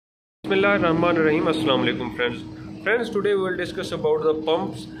Bismillahirrahmanirrahim. Assalamu alaikum friends. Friends, today we will discuss about the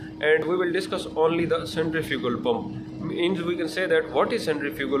pumps and we will discuss only the centrifugal pump. Means we can say that what is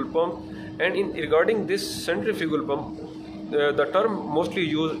centrifugal pump, and regarding this centrifugal pump, the term mostly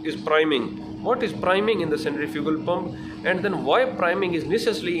used is priming. What is priming in the centrifugal pump, and then why priming is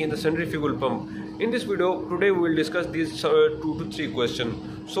necessary in the centrifugal pump? In this video today we will discuss these 2 to 3 questions.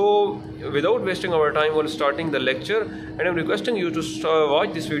 So without wasting our time while starting the lecture, and I am requesting you to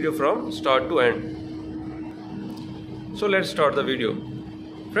watch this video from start to end. So let's start the video.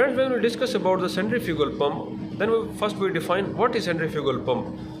 Friends, when we discuss about the centrifugal pump, then we define what is centrifugal pump.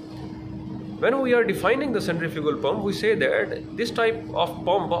 When we are defining the centrifugal pump, we say that this type of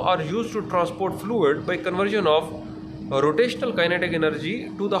pump are used to transport fluid by conversion of rotational kinetic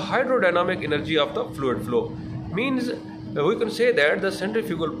energy to the hydrodynamic energy of the fluid flow. Means we can say that the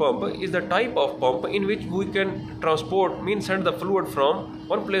centrifugal pump is the type of pump in which we can send the fluid from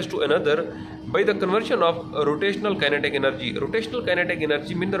one place to another by the conversion of rotational kinetic energy. Rotational kinetic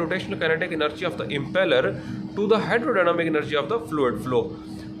energy means the rotational kinetic energy of the impeller to the hydrodynamic energy of the fluid flow.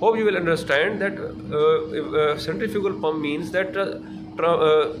 Hope you will understand that centrifugal pump means that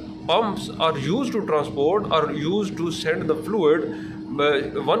pumps are used to transport or used to send the fluid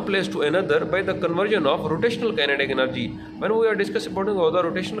one place to another by the conversion of rotational kinetic energy. When we are discussing about the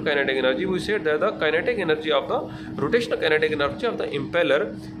rotational kinetic energy, we said that the kinetic energy of the rotational kinetic energy of the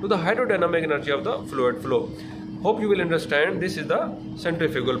impeller to the hydrodynamic energy of the fluid flow. Hope you will understand this is the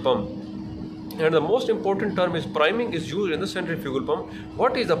centrifugal pump. And the most important term is priming is used in the centrifugal pump.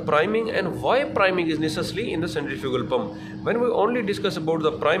 What is the priming and why priming is necessary in the centrifugal pump? When we only discuss about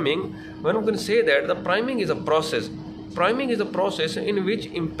the priming, when we can say that the priming is a process. Priming is a process in which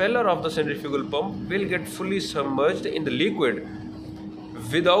impeller of the centrifugal pump will get fully submerged in the liquid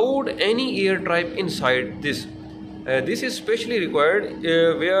without any air trap inside this. This is specially required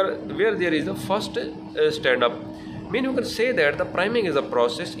where there is a first stand-up. Mean you can say that the priming is a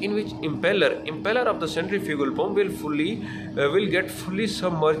process in which impeller of the centrifugal pump will get fully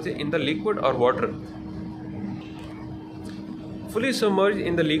submerged in the liquid or water. Fully submerged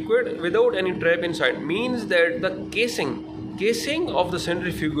in the liquid without any trap inside means that the casing of the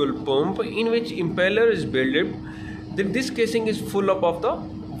centrifugal pump in which impeller is built, then this casing is full up of the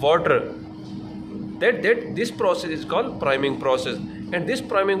water. This process is called priming process, and this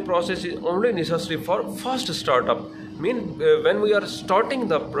priming process is only necessary for first startup. When we are starting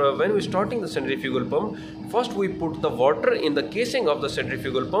the centrifugal pump, first we put the water in the casing of the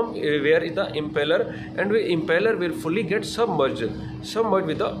centrifugal pump where is the impeller, and the impeller will fully get submerged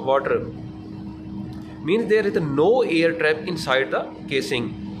with the water. Means there is no air trap inside the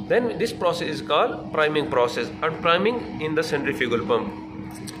casing. Then this process is called priming process, and priming in the centrifugal pump.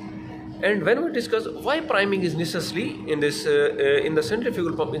 And when we discuss why priming is necessary in this in the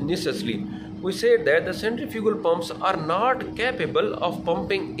centrifugal pump is necessary, we said that the centrifugal pumps are not capable of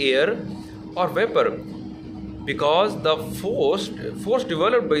pumping air or vapor because the force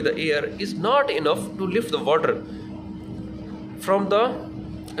developed by the air is not enough to lift the water from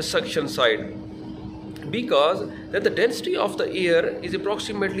the suction side, because that the density of the air is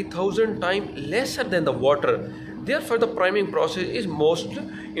approximately 1000 times lesser than the water. Therefore the priming process is most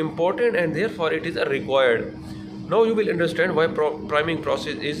important, and therefore it is required. Now you will understand why priming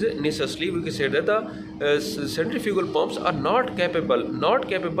process is necessary. We can say that the centrifugal pumps are not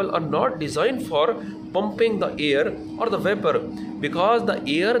capable or not designed for pumping the air or the vapor, because the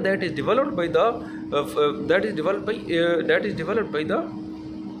air that is developed by the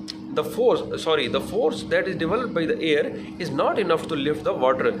force that is developed by the air is not enough to lift the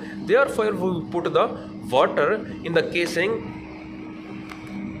water. Therefore we put the water in the casing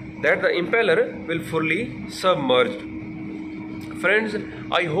that the impeller will fully submerge. Friends,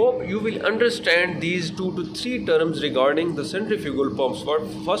 I hope you will understand these 2 to 3 terms regarding the centrifugal pumps.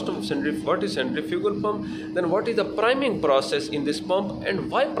 First, what is centrifugal pump? Then what is the priming process in this pump, and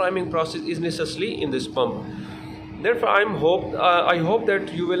why priming process is necessary in this pump? Therefore, I hope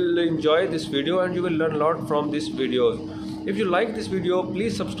that you will enjoy this video and you will learn a lot from this video. If you like this video,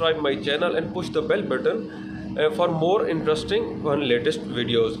 please subscribe my channel and push the bell button for more interesting and latest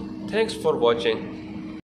videos. Thanks for watching.